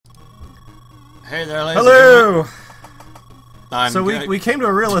Hey there, ladies. Hello! So we came to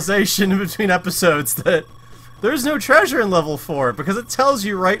a realization in between episodes that there's no treasure in level 4 because it tells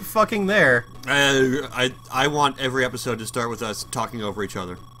you right fucking there. I want every episode to start with us talking over each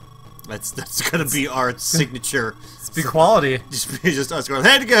other. That's gonna be our signature. It's be quality. Just us going,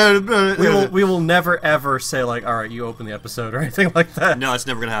 hey to go. We will never ever say like, all right, you open the episode or anything like that. No, it's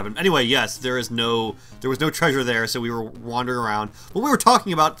never gonna happen. Anyway, yes, there was no treasure there, so we were wandering around. But we were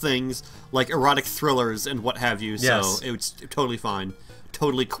talking about things like erotic thrillers and what have you. Yes. So it was totally fine,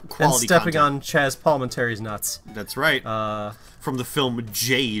 totally quality. And stepping content. on Chaz Palminteri's nuts. That's right. From the film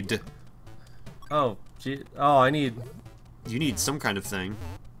Jade. Oh, gee. Oh, I need. You need some kind of thing.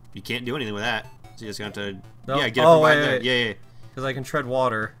 You can't do anything with that. So you just have to. Nope. Yeah, get it from behind there. Wait. Yeah. Because I can tread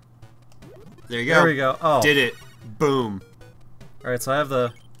water. There you go. There we go. Oh. Did it. Boom. Alright, so I have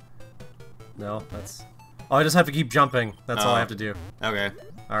the... No, that's... Oh, I just have to keep jumping. That's all I have to do. Okay.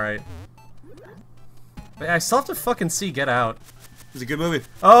 Alright. Wait, I still have to fucking see Get Out. It's a good movie.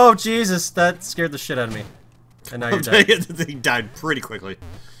 Oh, Jesus. That scared the shit out of me. And now you're dead. He died pretty quickly.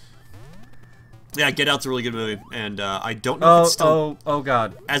 Yeah, Get Out's a really good movie, and I don't know if it's still... Oh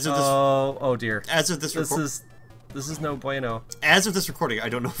God. As of this... Oh dear. As of this recording... This is no bueno. As of this recording, I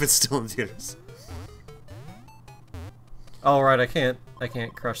don't know if it's still in theaters. Oh, right, I can't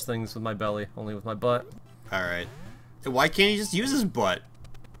crush things with my belly, only with my butt. Alright. Why can't he just use his butt?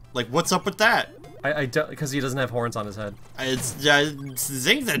 Like, what's up with that? I don't... Because he doesn't have horns on his head. It's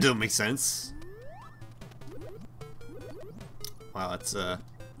things that don't make sense. Wow, that's, yeah.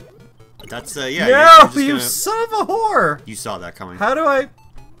 No, you're you gonna... son of a whore! You saw that coming. How do I...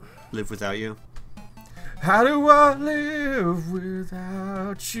 Live without you? How do I live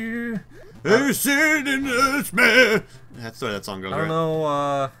without you? That's the way that song goes, I don't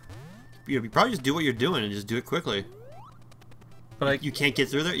know, You probably just do what you're doing and just do it quickly. But You can't get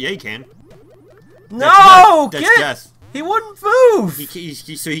through there? Yeah, you can. No! That's Get... death. He wouldn't move!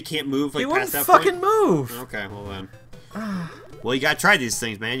 So he can't move, like, he past wouldn't that fucking point? move! Okay, well then. Well, you gotta try these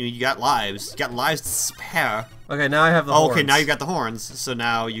things, man. You got lives. You got lives to spare. Okay, now I have the horns. Okay, now you got the horns. So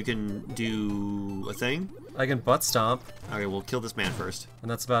now you can do a thing? I can butt stomp. Okay, we'll kill this man first. And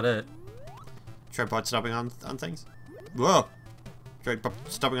that's about it. Try butt stomping on things? Whoa! Try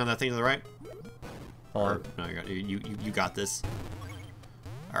stomping on that thing to the right? Hold on. No, you got this.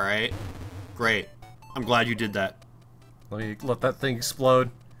 Alright. Great. I'm glad you did that. Let me let that thing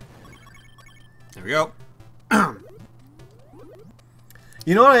explode. There we go.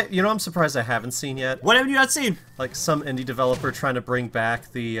 You know what? You know what I'm surprised I haven't seen yet. What have you not seen? Like some indie developer trying to bring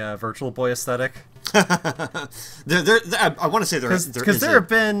back the Virtual Boy aesthetic. I want to say because there have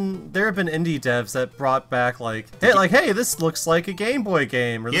been indie devs that brought back like hey, this looks like a Game Boy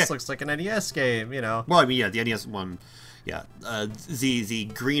game, or this looks like an NES game, you know. Well, I mean, yeah, the NES one, yeah, the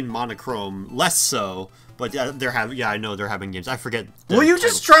green monochrome less so, but yeah, I know they're having games. I forget. Will you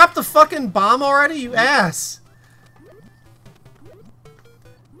just drop the fucking bomb already, you ass?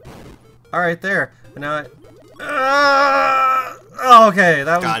 All right, there. And now oh, okay,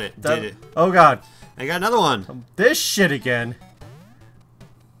 that got it. Did it? Oh God. I got another one. This shit again.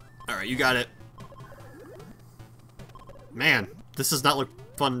 All right, you got it. Man, this does not look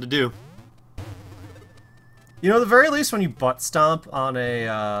fun to do. You know, at the very least, when you butt stomp on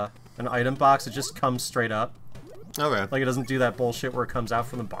a an item box, it just comes straight up. Okay. Like it doesn't do that bullshit where it comes out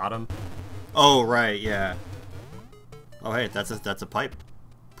from the bottom. Oh right, yeah. Oh hey, that's a pipe.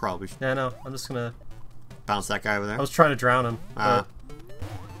 Probably. Yeah, no, I'm just gonna bounce that guy over there. I was trying to drown him.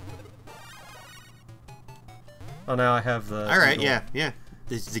 Oh, now I have the. All right, yeah.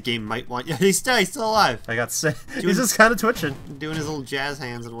 The game might want. Yeah, he's still alive. I got sick. He's just kind of twitching, doing his little jazz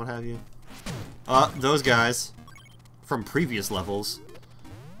hands and what have you. Those guys from previous levels.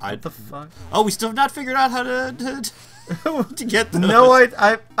 What the fuck? Oh, we still have not figured out how to get those. No,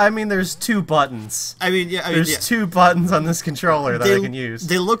 I mean, there's two buttons. There's two buttons on this controller that I can use.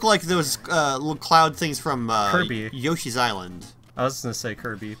 They look like those little cloud things from Kirby. Yoshi's Island. I was gonna say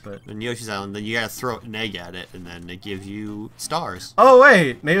Kirby, but in Yoshi's Island, then you gotta throw an egg at it, and then it gives you stars. Oh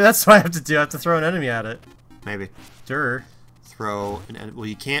wait, maybe that's what I have to do. I have to throw an enemy at it. Maybe. Sure. Throw an enemy. Well,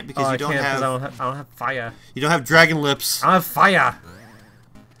 you can't because you don't have. I don't have fire. You don't have dragon lips. I don't have fire.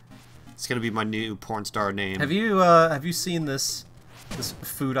 It's gonna be my new porn star name. Have you seen this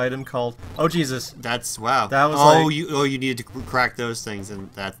food item called? Oh Jesus! That's wow. That was you needed to crack those things, and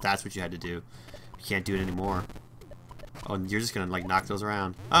that's what you had to do. You can't do it anymore. Oh, and you're just gonna like knock those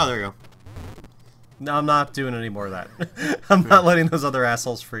around. Oh, there you go. No, I'm not doing any more of that. I'm not letting those other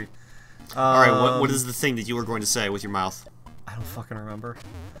assholes free. All right, what is the thing that you were going to say with your mouth? I don't fucking remember.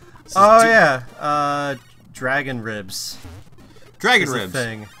 Oh yeah, dragon ribs. Dragon ribs.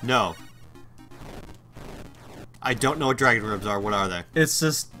 Thing. No. I don't know what dragon ribs are. What are they? It's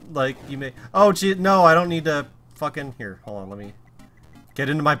just like you may. Oh, gee, no, I don't need to fucking. Here, hold on, let me get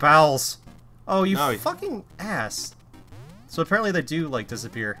into my bowels. Oh, you fucking ass. So apparently they do like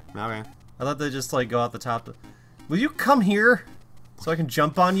disappear. Okay. I thought they just like go out the top. Will you come here so I can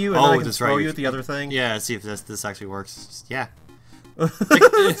jump on you and then I can throw you at the other thing? Yeah, see if this actually works. Just, yeah. Do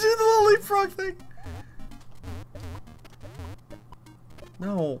the little leapfrog thing.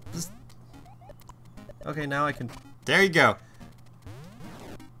 No, just. Okay, now I can. There you go.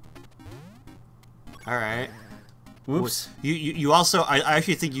 All right. Whoops. You also I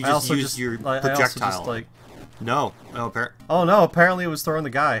actually think you just used your projectile. I also just, like... No. Oh no! Apparently it was throwing the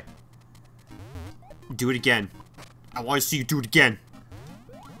guy. Do it again. I want to see you do it again.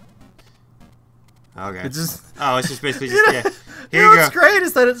 Okay. It's just. Oh, it's just basically just yeah. Here you go. What's great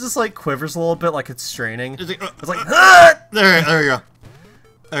is that it just like quivers a little bit, like it's straining. It's like there you go.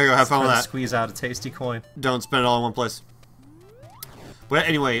 There you go. Have fun with that. Squeeze out a tasty coin. Don't spend it all in one place. But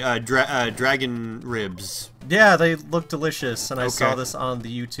anyway, dragon ribs. Yeah, they look delicious, and I saw this on the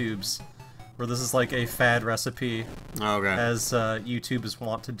YouTubes, where this is like a fad recipe. Okay. As YouTube is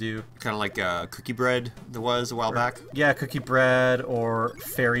wont to do. Kind of like cookie bread there was a while back. Yeah, cookie bread or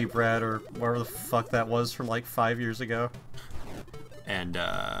fairy bread or whatever the fuck that was from like 5 years ago. And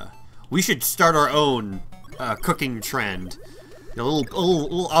we should start our own cooking trend. A little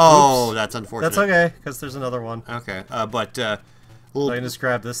oh, oops. That's unfortunate. That's okay, because there's another one. Okay, So I can just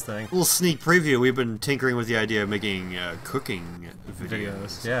grab this thing. Little sneak preview. We've been tinkering with the idea of making cooking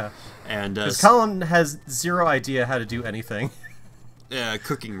videos. Yeah. And because Colin has zero idea how to do anything.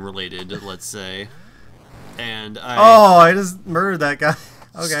 Cooking related, let's say. And I just murdered that guy.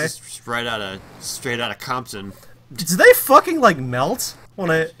 Okay. Straight out of Compton. Did they fucking like melt? When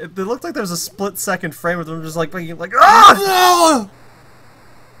it looked like there was a split-second frame of them just like being like, ah!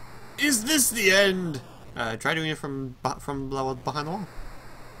 No! Is this the end? Try doing it from behind the wall.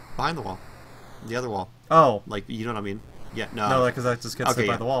 Behind the wall. The other wall. Oh. Like, you know what I mean? Yeah, no. No, because that just gets hit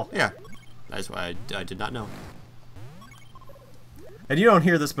by the wall. Yeah. That's why I did not know. And you don't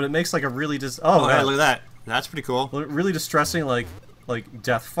hear this, but it makes like a really Oh, yeah, look at that. That's pretty cool. Really distressing, like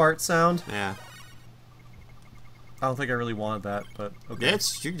death fart sound. Yeah. I don't think I really wanted that, but okay. Yeah,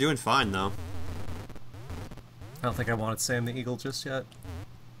 you're doing fine, though. I don't think I wanted Sam the Eagle just yet.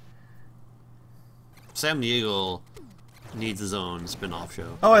 Sam the Eagle needs his own spin-off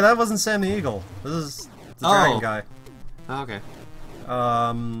show. Oh, wait, that wasn't Sam the Eagle. This is the dragon guy. Oh, okay.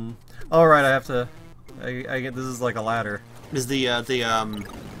 Oh, right, I have to... I get this is like a ladder. Is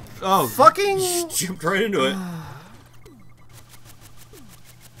oh, fucking... Jumped right into it.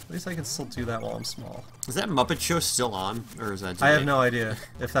 At least I can still do that while I'm small. Is that Muppet Show still on, or is that? I have no idea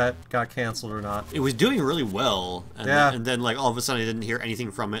if that got canceled or not. It was doing really well, and yeah. Then like all of a sudden I didn't hear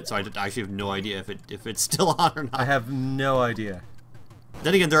anything from it, so I actually have no idea if it's still on or not. I have no idea.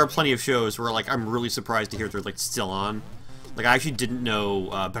 Then again, there are plenty of shows where like I'm really surprised to hear they're like still on. Like I actually didn't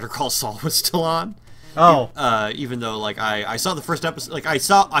know Better Call Saul was still on. Oh. Even though like I saw the first episode, like I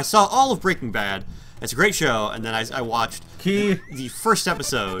saw all of Breaking Bad. It's a great show, and then I watched the first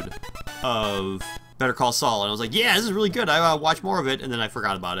episode of Better Call Saul, and I was like, yeah, this is really good. I watch more of it, and then I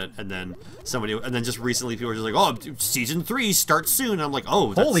forgot about it, and then just recently people were just like, oh, season 3 starts soon. And I'm like,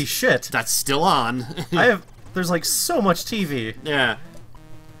 oh, holy shit, that's still on. There's like so much TV. Yeah.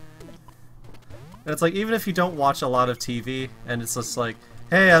 And it's like even if you don't watch a lot of TV, and it's just like,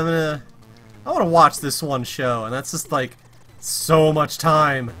 hey, I want to watch this one show, and that's just like so much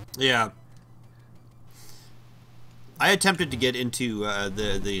time. Yeah. I attempted to get into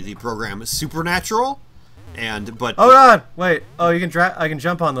the program Supernatural, but oh god, wait, I can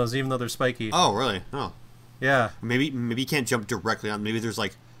jump on those even though they're spiky. Oh really? Oh, yeah. Maybe you can't jump directly on. Maybe there's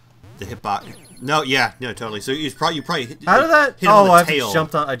like the hitbox. No, yeah, no, totally. So you probably hit, how did that? Hit on the tail.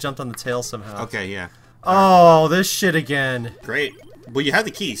 I jumped on the tail somehow. Okay, yeah. Oh, this shit again. Great. Well, you have the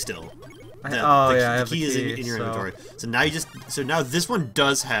key still. The key is in your inventory. So now this one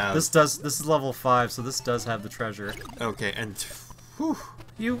does have. This is level 5, so this does have the treasure. Okay, and whew.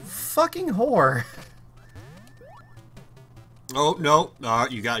 You fucking whore. Oh no!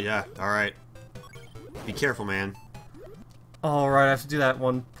 You got all right. Be careful, man. All right, I have to do that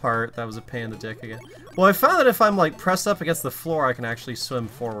one part. That was a pain in the dick again. Well, I found that if I'm like pressed up against the floor, I can actually swim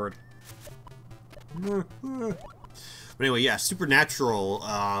forward. But anyway, yeah, Supernatural.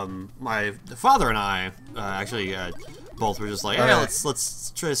 My father and I actually both were just like, hey,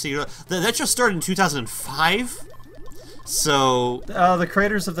 let's try to see. That show started in 2005, so the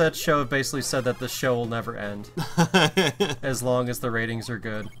creators of that show have basically said that the show will never end as long as the ratings are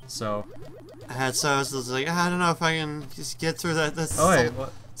good. So I was like, I don't know if I can just get through that. That's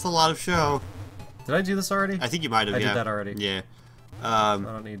what? It's a lot of show. Did I do this already? I think you might have. I did that already. Yeah. I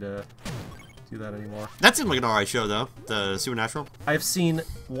don't need to do that anymore. That seemed like an alright show, though. The Supernatural. I've seen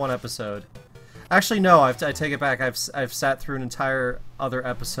one episode. Actually, no. I take it back. I've sat through an entire other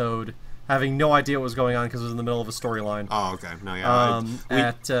episode, having no idea what was going on because it was in the middle of a storyline. Oh, okay. No, yeah.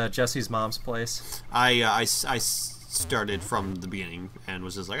 At Jesse's mom's place. I started from the beginning and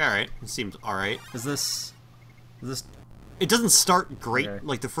was just like, all right, it seems all right. Is this? It doesn't start great. Okay.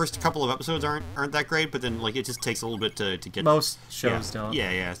 Like the first couple of episodes aren't that great, but then like it just takes a little bit to get. Most shows don't.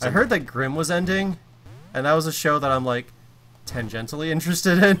 Yeah, yeah. I heard that Grimm was ending, and that was a show that I'm like tangentially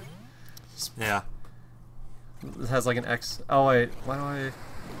interested in. Yeah. It has like an X. Oh wait, why do I?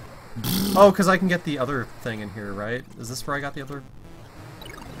 Oh, because I can get the other thing in here, right? Is this where I got the other?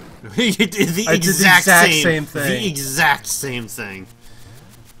 the exact same thing. The exact same thing.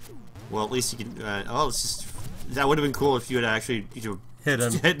 Well, at least you can. It's just that would have been cool if you had actually hit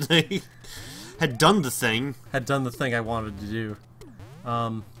him. Had done the thing. Had done the thing I wanted to do.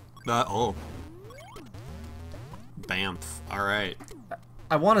 Oh. Bamf. All right.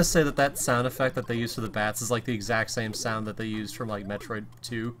 I want to say that sound effect that they use for the bats is like the exact same sound that they used from like Metroid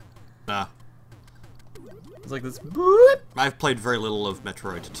 2. It's like this. Boop. I've played very little of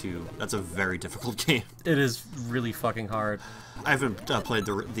Metroid 2. That's a very difficult game. It is really fucking hard. I haven't played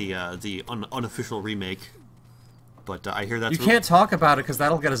the unofficial remake, but I hear that's. You can't talk about it because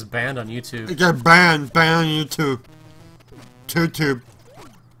that'll get us banned on YouTube. Get banned on YouTube. Tube.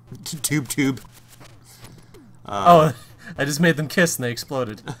 Oh. I just made them kiss and they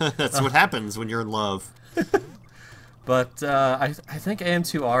exploded. That's what happens when you're in love. But I think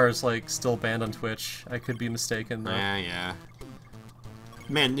AM2R is like still banned on Twitch. I could be mistaken though. Yeah.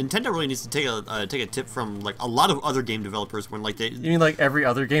 Man, Nintendo really needs to take a tip from like a lot of other game developers when like they. You mean like every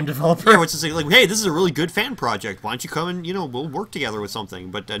other game developer? Yeah, which is like, hey, this is a really good fan project. Why don't you come and we'll work together with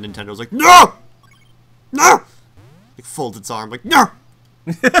something? But Nintendo's like, no. It folds its arm like, no.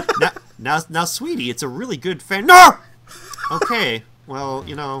 now, sweetie, it's a really good fan. No. Okay, well,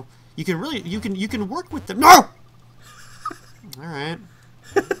 you can work with them. No! Alright.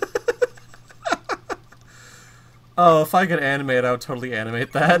 Oh, if I could animate, I would totally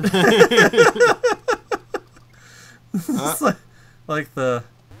animate that. It's like the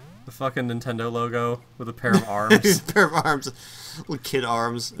fucking Nintendo logo with a pair of arms. A pair of arms. Little kid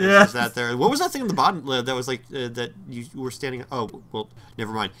arms. Yeah. Is that there? What was that thing on the bottom that was like, that you were standing... Oh, well,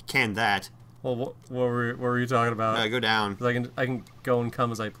 never mind. Can that. Well, what were you talking about? Go down. 'Cause I can go and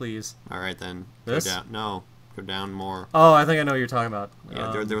come as I please. All right then. This? Go down. No, go down more. Oh, I think I know what you're talking about.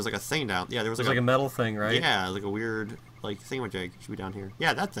 Yeah, there was like a thing down. Yeah, there was like a metal thing, right? Yeah, like a weird thingamajig. Should be down here.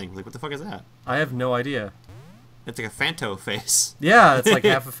 Yeah, that thing. Like, what the fuck is that? I have no idea. It's like a Phanto face. Yeah, it's like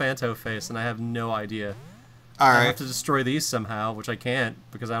half a Phanto face, and I have no idea. All right. I have to destroy these somehow, which I can't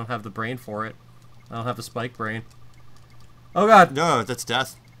because I don't have the brain for it. I don't have the spike brain. Oh god. No, that's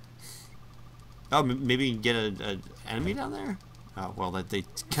death. Oh, maybe you can get an enemy down there? Oh, well, they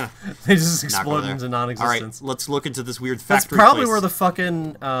kind of... They just explode into non-existence. Alright, let's look into this weird factory That's probably place. where the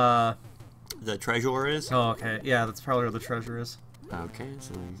fucking, The treasure is? Oh, okay. Yeah, that's probably where the treasure is. Okay,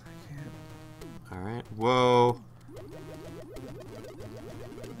 so... Alright, whoa.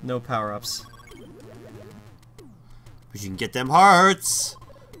 No power-ups. But you can get them hearts!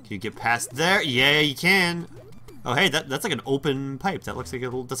 Can you get past there? Yeah, you can! Oh, hey, that's like an open pipe. That looks like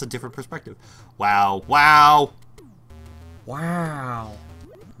that's a different perspective. Wow. Wow. You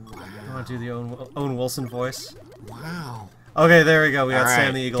want to do the Owen Wilson voice? Wow. Okay, there we go. We got right,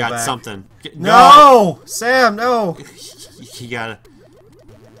 Sam the Eagle got back. Something. No! Sam, no! You gotta...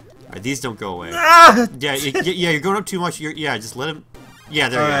 Alright, these don't go away. Ah! Yeah, you're going up too much. Yeah, just let him... Yeah,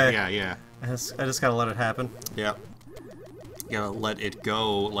 there you go. Yeah. I just gotta let it happen. Yeah. You gotta let it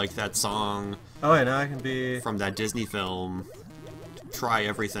go like that song... Oh wait, now I can be... From that Disney film. Try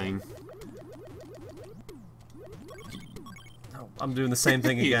everything. No, I'm doing the same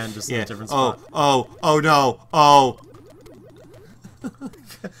thing again, just in a different spot. Oh no. Oh.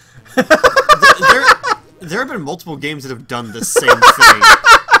 there have been multiple games that have done the same thing.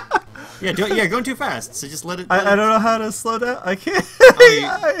 Yeah, going too fast. So just let it. I don't know how to slow down. I can't.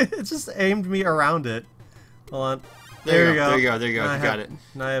 It just aimed me around it. Hold on. There you go. There you go. You got it.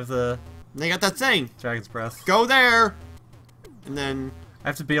 Now I have the... They got that thing. Dragon's Breath. Go there. And then... I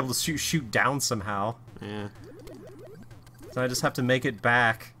have to be able to shoot down somehow. Yeah. So I just have to make it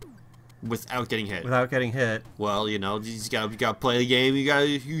back. Without getting hit. Without getting hit. Well, you gotta play the game.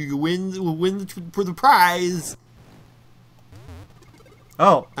 You win for the prize.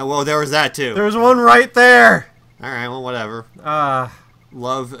 Oh. Well, there was that too. There was one right there. All right. Well, whatever.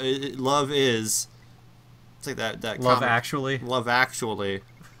 Love is. It's like that. Love Actually. Love Actually.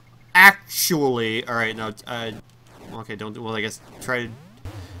 actually... Alright, no, okay, don't... Well, I guess try to...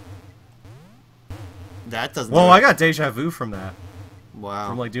 That doesn't... Whoa, I got deja vu from that. Wow.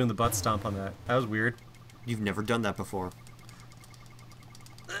 From, like, doing the butt stomp on that. That was weird. You've never done that before.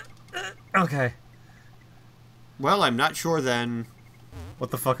 Okay. Well, I'm not sure then...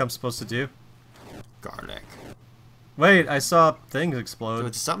 What the fuck I'm supposed to do? Garlic. Wait, I saw things explode.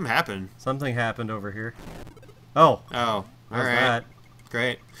 So something happened. Something happened over here. Oh. Oh, alright. That?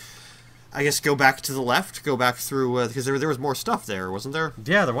 Great. I guess go back to the left, go back through, because there was more stuff there, wasn't there?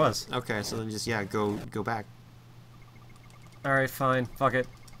 Yeah, there was. Okay, so then just, yeah, go back. Alright, fine. Fuck it.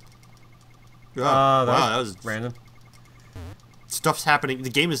 Oh, wow, that was random. Stuff's happening. The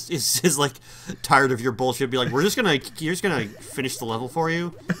game is like tired of your bullshit. Be like, you're just gonna finish the level for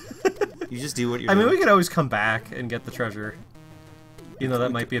you. You just do what you're doing. I mean, we could always come back and get the treasure. You know,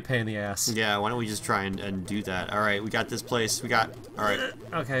 that might be a pain in the ass. Yeah, why don't we just try and do that? Alright, we got this place. Alright.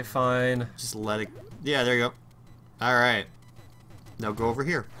 Okay, fine. Just let it... Yeah, there you go. Alright. Now go over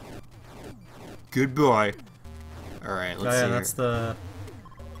here. Good boy. Alright, let's see. Yeah,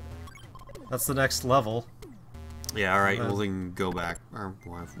 that's the next level. Yeah, alright, we'll then go back. Or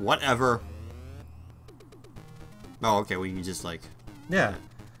whatever. Oh, okay, we can just, like... Yeah.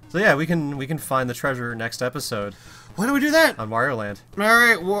 So yeah, we can find the treasure next episode. Why don't we do that? On Warioland.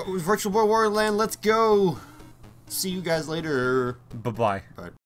 Alright, Virtual Boy Warioland, let's go! See you guys later. Bye-bye. Bye.